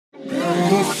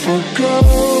look for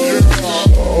girls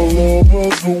all over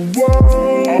the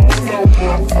world.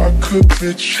 I could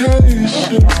be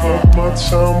chasing, but my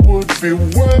time would be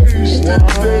wasted.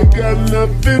 They got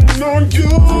nothing on you.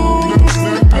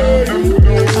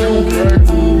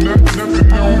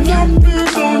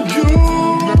 Nothing on you.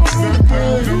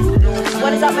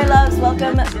 What is up, my loves?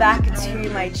 Welcome back to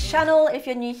my channel. If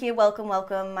you're new here, welcome.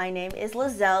 My name is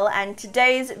Leizel, and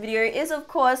today's video is of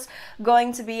course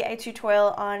going to be a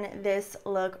tutorial on this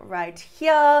look right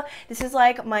here. This is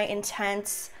like my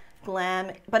intense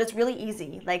glam, but it's really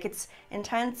easy. Like, it's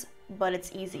intense, but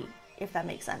it's easy, if that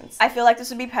makes sense. I feel like this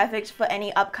would be perfect for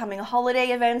any upcoming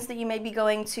holiday events that you may be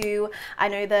going to. I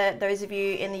know that those of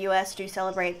you in the US do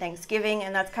celebrate Thanksgiving,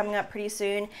 and that's coming up pretty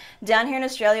soon. Down here in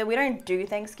Australia, we don't do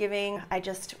Thanksgiving. I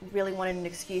just really wanted an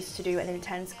excuse to do an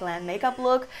intense glam makeup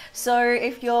look. So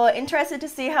if you're interested to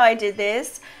see how I did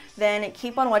this, then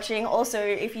keep on watching. Also,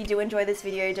 if you do enjoy this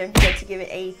video, don't forget to give it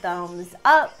a thumbs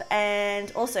up,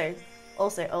 and also,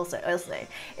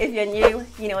 if you're new,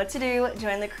 you know what to do.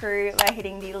 Join the crew by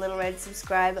hitting the little red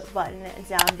subscribe button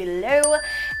down below.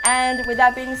 And with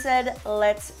that being said,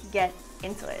 let's get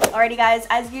into it. Alrighty guys,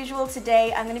 as usual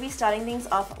today I'm going to be starting things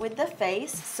off with the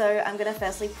face. So I'm going to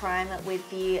firstly prime with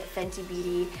the Fenty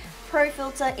Beauty Pro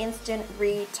Filter Instant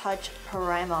Retouch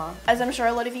Primer. As I'm sure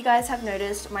a lot of you guys have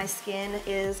noticed, my skin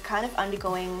is kind of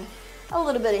undergoing a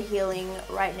little bit of healing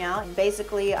right now.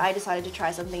 Basically, I decided to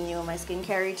try something new in my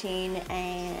skincare routine,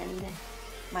 and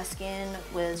my skin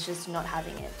was just not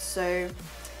having it. So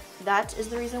that is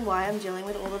the reason why I'm dealing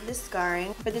with all of this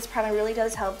scarring. But this primer really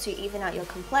does help to even out your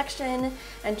complexion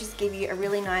and just give you a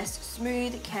really nice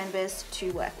smooth canvas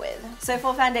to work with. So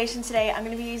for foundation today, I'm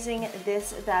going to be using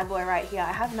this bad boy right here.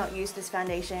 I have not used this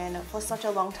foundation for such a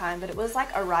long time, but it was like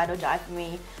a ride or die for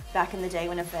me back in the day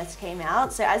when it first came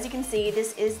out. So as you can see,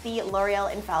 this is the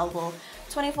Loreal Infallible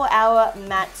 24-hour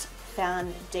matte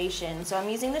foundation. So I'm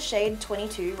using the shade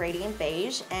 22 Radiant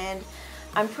Beige, and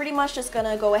I'm pretty much just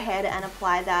gonna go ahead and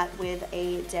apply that with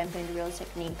a dampened Real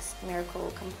Techniques Miracle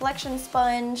Complexion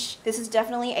Sponge. This is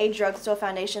definitely a drugstore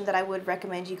foundation that I would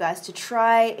recommend you guys to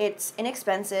try. It's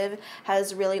inexpensive,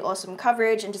 has really awesome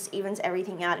coverage, and just evens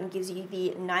everything out and gives you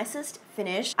the nicest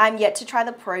finish. I'm yet to try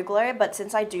the Pro Glow, but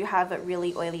since I do have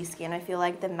really oily skin, I feel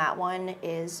like the matte one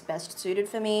is best suited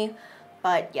for me.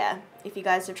 But yeah, if you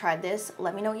guys have tried this,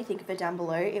 let me know what you think of it down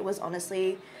below. It was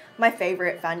honestly my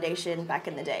favorite foundation back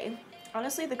in the day.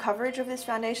 Honestly, the coverage of this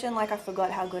foundation, like, I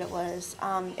forgot how good it was.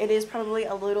 It is probably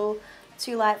a little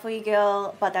too light for you,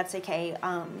 girl, but that's okay.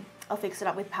 I'll fix it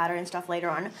up with powder and stuff later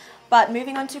on. But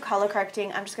moving on to color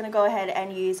correcting, I'm just going to go ahead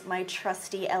and use my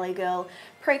trusty LA Girl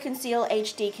Pro Conceal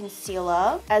HD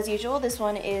Concealer. As usual, this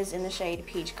one is in the shade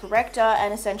Peach Corrector,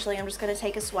 and essentially I'm just going to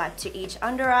take a swipe to each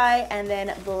under eye and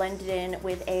then blend it in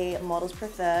with a Models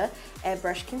Prefer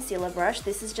airbrush concealer brush.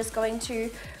 This is just going to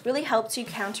really help to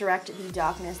counteract the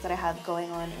darkness that I have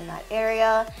going on in that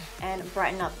area and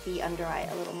brighten up the under eye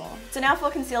a little more. So now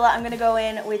for concealer, I'm going to go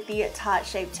in with the Tarte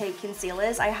Shape Tape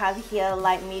concealers. I have here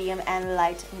light medium and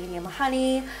light medium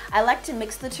honey. I like to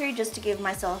mix the two just to give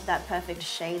myself that perfect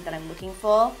shade that I'm looking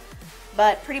for.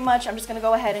 But pretty much I'm just going to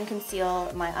go ahead and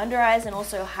conceal my under eyes and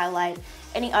also highlight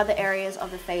any other areas of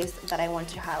the face that I want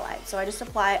to highlight. So I just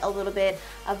apply a little bit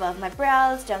above my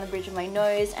brows, down the bridge of my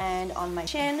nose, and on my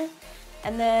chin.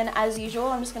 And then as usual,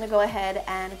 I'm just going to go ahead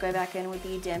and go back in with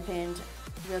the dampened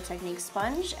Real Techniques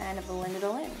sponge and blend it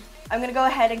all in. I'm going to go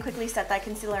ahead and quickly set that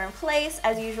concealer in place.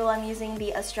 As usual, I'm using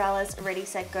the Australis Ready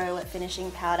Set Go finishing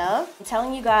powder. I'm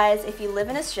telling you guys, if you live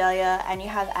in Australia and you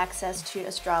have access to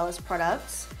Australis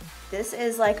products, this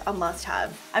is like a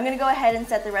must-have. I'm going to go ahead and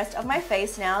set the rest of my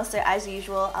face now. So as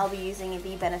usual, I'll be using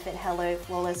the Benefit Hello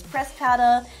Flawless Pressed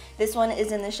Powder. This one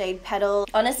is in the shade Petal.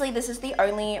 Honestly, this is the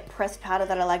only pressed powder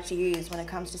that I like to use when it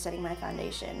comes to setting my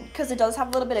foundation, because it does have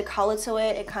a little bit of color to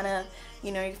it. It kind of,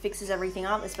 you know, fixes everything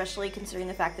up, especially considering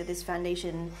the fact that this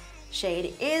foundation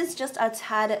shade is just a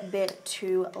tad bit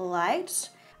too light.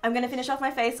 I'm going to finish off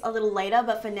my face a little later,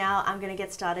 but for now I'm going to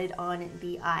get started on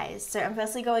the eyes. So I'm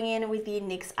firstly going in with the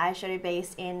NYX eyeshadow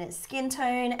base in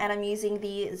Skintone, and I'm using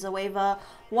the Zoeva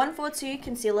 142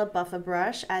 Concealer Buffer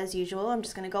Brush. As usual, I'm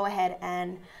just going to go ahead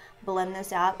and blend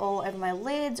this out all over my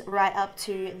lids right up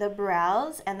to the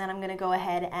brows, and then I'm going to go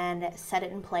ahead and set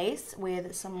it in place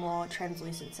with some more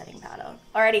translucent setting powder.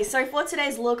 Alrighty, so for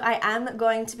today's look I am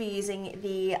going to be using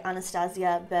the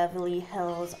Anastasia Beverly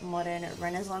Hills Modern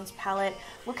Renaissance palette.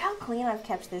 Look how clean I've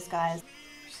kept this, guys.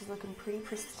 She's looking pretty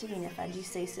pristine if I do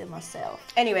say so myself.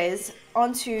 Anyways,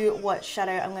 onto what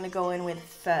shadow I'm going to go in with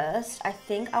first. I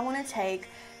think I want to take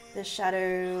the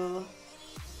shadow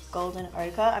golden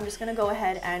ochre. I'm just going to go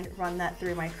ahead and run that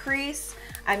through my crease.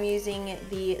 I'm using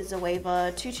the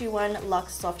Zoeva 221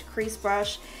 Luxe Soft Crease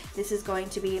Brush. This is going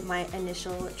to be my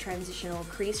initial transitional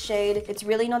crease shade. It's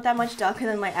really not that much darker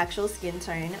than my actual skin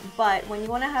tone, but when you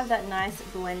want to have that nice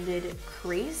blended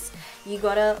crease, you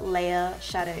gotta layer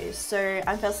shadows. So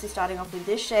I'm firstly starting off with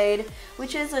this shade,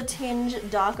 which is a tinge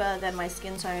darker than my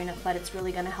skin tone, but it's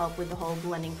really gonna help with the whole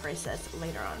blending process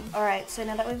later on. All right, so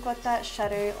now that we've got that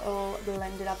shadow all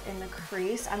blended up in the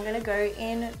crease, I'm gonna go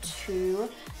into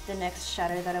the next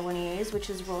shadow that I want to use, which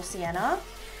is Raw Sienna.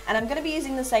 And I'm going to be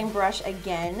using the same brush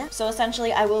again. So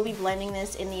essentially I will be blending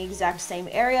this in the exact same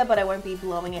area, but I won't be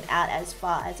blowing it out as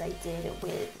far as I did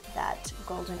with that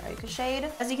golden ochre shade.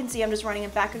 As you can see, I'm just running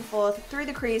it back and forth through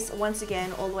the crease once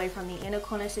again, all the way from the inner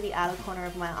corner to the outer corner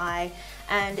of my eye.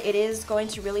 And it is going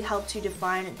to really help to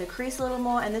define the crease a little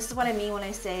more. And this is what I mean when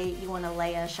I say you want to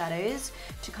layer shadows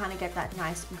to kind of get that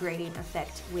nice gradient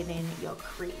effect within your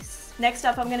crease. Next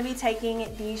up, I'm going to be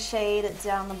taking the shade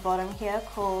down the bottom here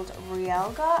called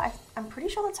Realga. I'm pretty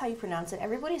sure that's how you pronounce it.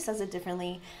 Everybody says it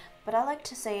differently, but I like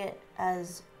to say it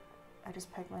as... I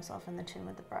just poked myself in the chin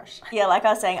with the brush. Yeah, like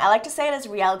I was saying, I like to say it as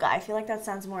Realga. I feel like that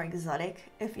sounds more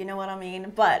exotic, if you know what I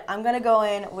mean. But I'm going to go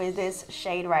in with this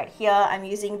shade right here. I'm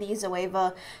using the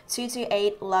Zoeva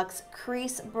 228 Luxe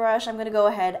Crease Brush. I'm going to go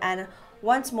ahead and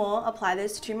once more apply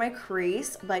this to my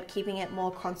crease, but keeping it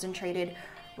more concentrated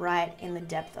right in the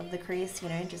depth of the crease, you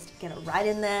know, just get it right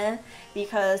in there,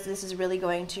 because this is really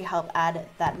going to help add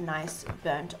that nice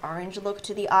burnt orange look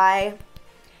to the eye.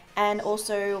 And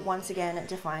also, once again,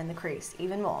 define the crease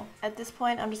even more. At this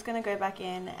point, I'm just going to go back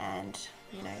in and,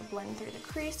 you know, blend through the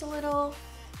crease a little,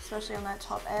 especially on that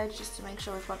top edge, just to make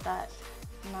sure we've got that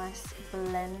nice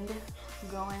blend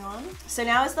going on. So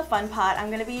now is the fun part. I'm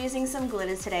going to be using some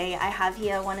glitter today. I have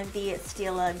here one of the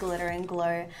Stila Glitter and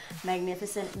Glow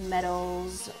Magnificent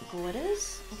Metals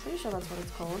glitters. I'm pretty sure that's what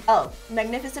it's called. Oh,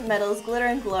 Magnificent Metals Glitter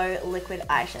and Glow Liquid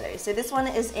Eyeshadow. So this one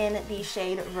is in the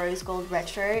shade Rose Gold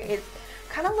Retro. It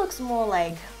kind of looks more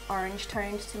like orange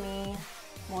toned to me,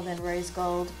 more than rose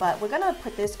gold, but we're gonna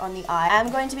put this on the eye.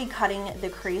 I'm going to be cutting the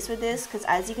crease with this because,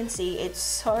 as you can see, it's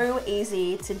so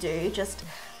easy to do. Just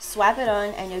swap it on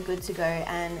and you're good to go,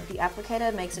 and the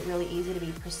applicator makes it really easy to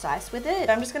be precise with it.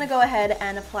 So I'm just gonna go ahead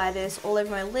and apply this all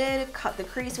over my lid, cut the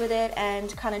crease with it,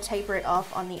 and kind of taper it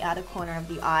off on the outer corner of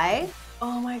the eye.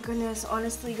 Oh my goodness,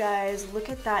 honestly guys, look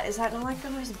at that. Is that not like the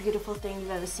most beautiful thing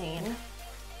you've ever seen?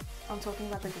 I'm talking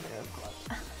about the glitter, of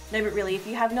course. No, but really, if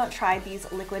you have not tried these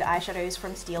liquid eyeshadows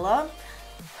from Stila,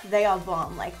 they are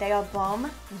bomb. Like, they are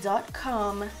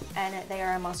bomb.com, and they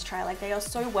are a must try. Like, they are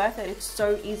so worth it. It's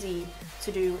so easy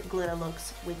to do glitter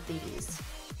looks with these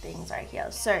things right here.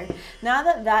 So now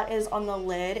that that is on the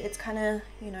lid, it's kind of,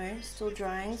 you know, still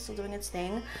drying, still doing its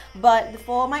thing. But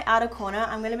for my outer corner,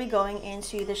 I'm going to be going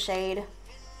into the shade,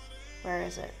 where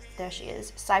is it? There she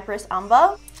is, Cypress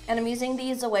Umber. And I'm using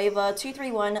the Zoeva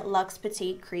 231 Luxe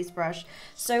Petite Crease Brush.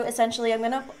 So essentially I'm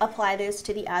going to apply this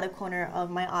to the outer corner of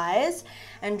my eyes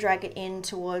and drag it in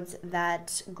towards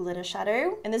that glitter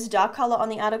shadow. And this dark color on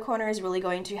the outer corner is really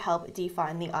going to help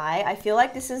define the eye. I feel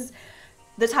like this is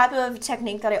the type of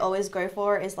technique that I always go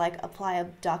for, is like apply a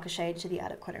darker shade to the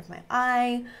outer corner of my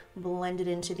eye, blend it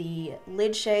into the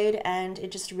lid shade, and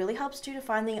it just really helps to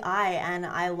define the eye, and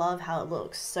I love how it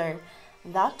looks. So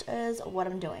that is what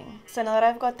I'm doing. So now that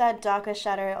I've got that darker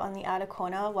shadow on the outer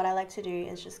corner, what I like to do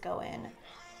is just go in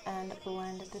and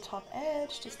blend the top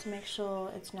edge just to make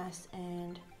sure it's nice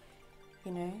and,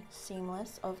 you know,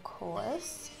 seamless, of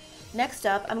course. Next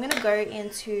up, I'm going to go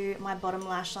into my bottom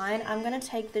lash line. I'm going to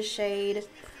take the shade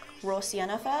Raw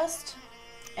Sienna first,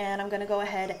 and I'm going to go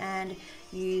ahead and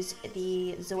use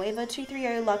the Zoeva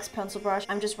 230 Luxe Pencil Brush.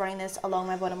 I'm just running this along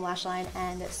my bottom lash line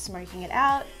and smoking it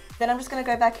out. Then I'm just going to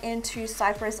go back into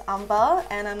Cypress Umber,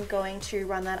 and I'm going to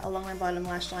run that along my bottom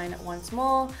lash line once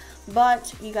more.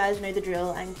 But you guys know the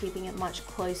drill. I'm keeping it much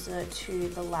closer to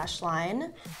the lash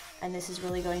line, and this is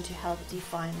really going to help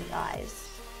define the eyes.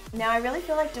 Now I really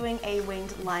feel like doing a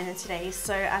winged liner today,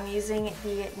 so I'm using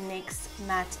the NYX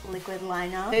Matte Liquid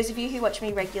Liner. Those of you who watch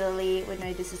me regularly would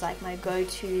know this is like my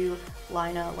go-to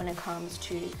liner when it comes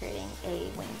to creating a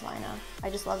winged liner. I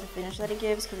just love the finish that it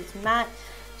gives because it's matte.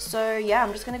 So yeah,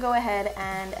 I'm just going to go ahead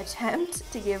and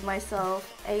attempt to give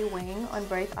myself a wing on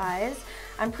both eyes.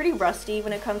 I'm pretty rusty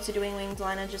when it comes to doing winged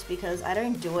liner just because I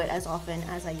don't do it as often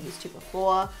as I used to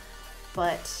before,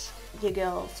 but your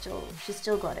girl she's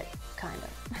still got it, kind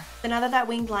of. So now that that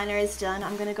winged liner is done,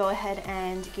 I'm going to go ahead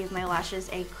and give my lashes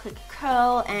a quick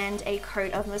curl and a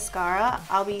coat of mascara.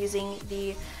 I'll be using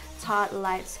the Tarte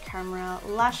Lights Camera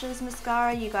Lashes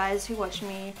Mascara. You guys who watch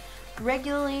me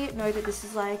regularly know that this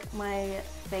is like my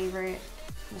favorite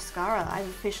mascara. I've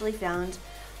officially found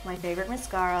my favorite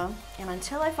mascara, and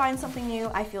until I find something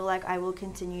new, I feel like I will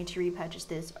continue to repurchase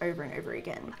this over and over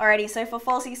again. Alrighty, so for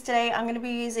falsies today, I'm going to be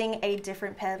using a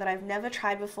different pair that I've never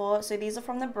tried before. So these are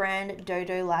from the brand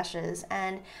Dodo Lashes,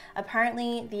 and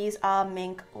apparently these are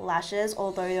mink lashes,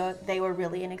 although they were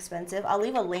really inexpensive. I'll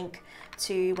leave a link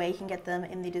to where you can get them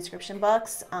in the description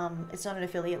box. It's not an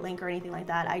affiliate link or anything like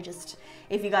that.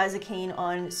 If you guys are keen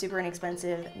on super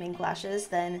inexpensive mink lashes,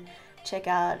 then check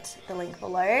out the link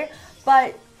below.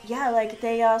 But yeah, like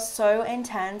they are so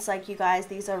intense. Like you guys,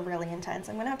 these are really intense.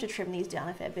 I'm gonna have to trim these down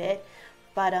a fair bit,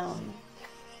 but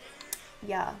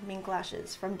yeah, mink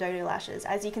lashes from Dodo Lashes.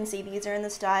 As you can see, these are in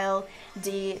the style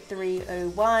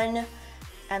D301,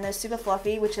 and they're super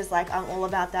fluffy, which is like, I'm all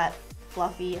about that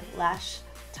fluffy lash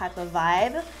type of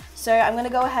vibe. So I'm gonna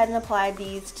go ahead and apply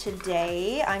these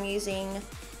today. I'm using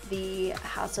the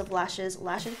House of Lashes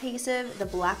lash adhesive, the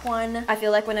black one. I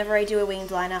feel like whenever I do a winged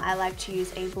liner, I like to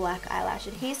use a black eyelash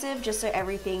adhesive just so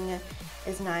everything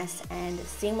is nice and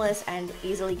seamless and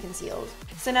easily concealed.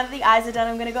 So now that the eyes are done,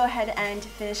 I'm gonna go ahead and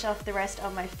finish off the rest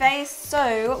of my face.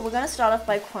 So we're gonna start off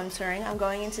by contouring. I'm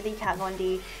going into the Kat Von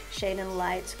D Shade and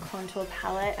Light contour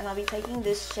palette, and I'll be taking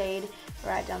this shade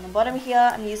right down the bottom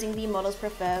here. I'm using the Models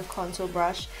Prefer contour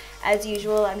brush. As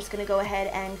usual, I'm just gonna go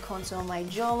ahead and contour my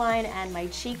jawline and my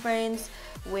cheekbones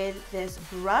with this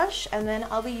brush, and then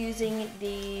I'll be using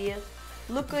the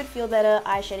Look Good Feel Better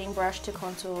eye shading brush to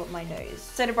contour my nose.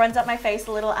 So to bronze up my face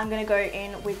a little, I'm going to go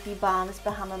in with the Balm's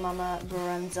Bahama Mama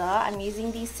bronzer. I'm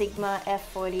using the Sigma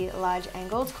F40 large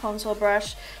angled contour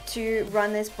brush to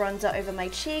run this bronzer over my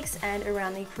cheeks and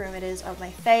around the perimeters of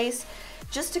my face,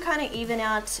 just to kind of even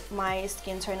out my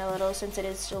skin tone a little, since it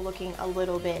is still looking a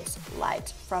little bit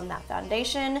light from that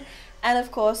foundation, and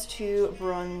of course to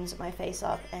bronze my face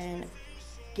up and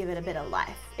give it a bit of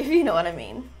life, if you know what I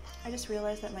mean. I just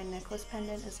realized that my necklace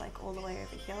pendant is like all the way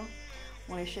over here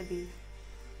when it should be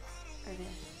over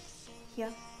here.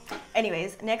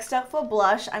 Anyways, next up for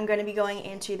blush, I'm going to be going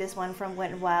into this one from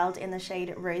Wet n Wild in the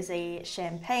shade Rosé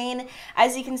Champagne.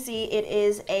 As you can see, it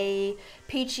is a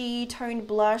peachy toned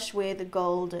blush with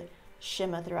gold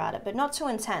shimmer throughout it, but not too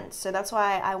intense. So that's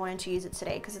why I wanted to use it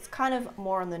today, because it's kind of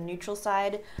more on the neutral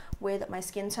side with my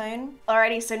skin tone.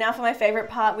 Alrighty, so now for my favorite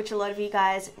part, which a lot of you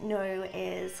guys know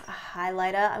is a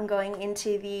highlighter. I'm going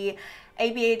into the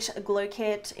ABH Glow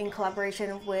Kit in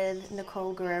collaboration with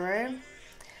Nicole Guerrero.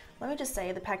 Let me just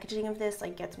say, the packaging of this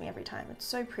like gets me every time. It's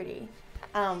so pretty.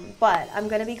 But I'm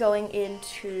going to be going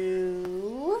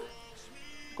into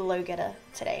Glow Getter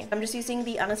today. I'm just using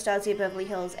the Anastasia Beverly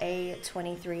Hills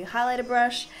A23 highlighter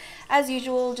brush. As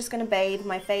usual, just going to bathe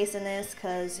my face in this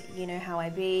because you know how I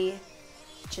be.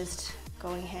 Just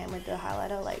going ham with the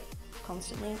highlighter like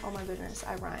constantly. Oh my goodness,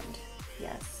 I rhymed.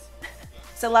 Yes.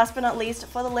 So last but not least,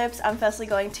 for the lips, I'm firstly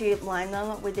going to line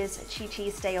them with this Chi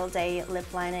Chi Stay All Day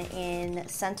lip liner in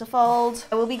Centerfold.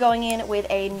 I will be going in with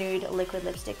a nude liquid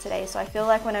lipstick today, so I feel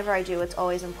like whenever I do, it's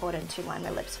always important to line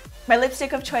my lips. My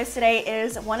lipstick of choice today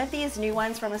is one of these new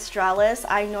ones from Australis.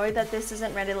 I know that this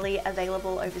isn't readily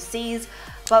available overseas,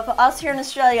 but for us here in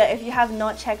Australia, if you have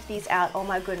not checked these out, oh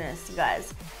my goodness, you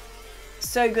guys,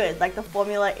 so good. Like, the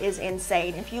formula is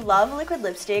insane. If you love liquid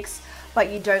lipsticks, but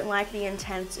you don't like the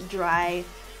intense, dry,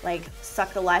 like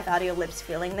suck the life out of your lips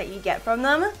feeling that you get from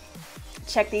them,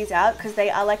 check these out, because they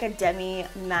are like a demi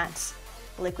matte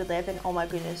liquid lip, and oh my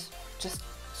goodness, just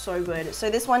so good. So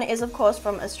this one is of course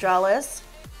from Australis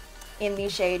in the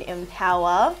shade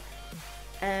Empower,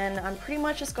 and I'm pretty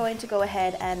much just going to go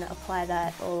ahead and apply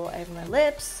that all over my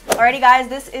lips. Alrighty guys,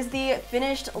 this is the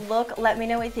finished look. Let me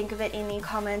know what you think of it in the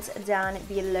comments down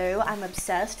below. I'm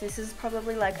obsessed. This is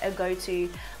probably like a go-to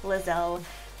Leizel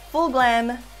full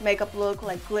glam makeup look,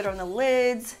 like glitter on the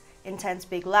lids, intense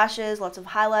big lashes, lots of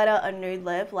highlighter, a nude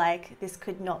lip. Like, this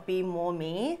could not be more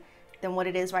me than what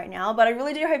it is right now. But I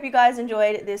really do hope you guys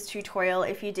enjoyed this tutorial.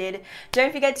 If you did,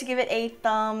 don't forget to give it a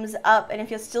thumbs up, and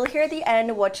if you're still here at the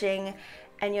end watching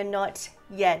and you're not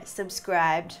yet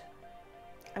subscribed,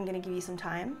 I'm gonna give you some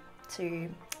time to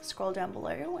scroll down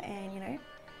below and, you know,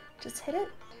 just hit it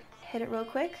real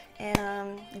quick.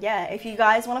 And yeah, if you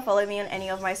guys want to follow me on any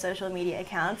of my social media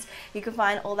accounts, you can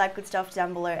find all that good stuff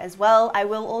down below as well. I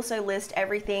will also list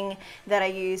everything that I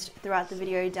used throughout the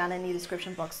video down in the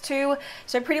description box too.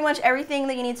 So pretty much everything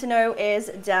that you need to know is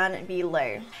down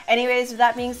below. Anyways, with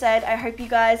that being said, I hope you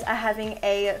guys are having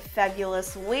a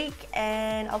fabulous week,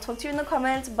 and I'll talk to you in the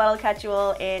comments, but I'll catch you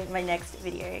all in my next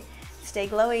video. Stay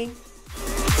glowy.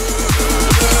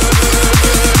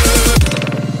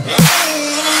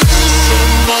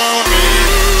 Somebody.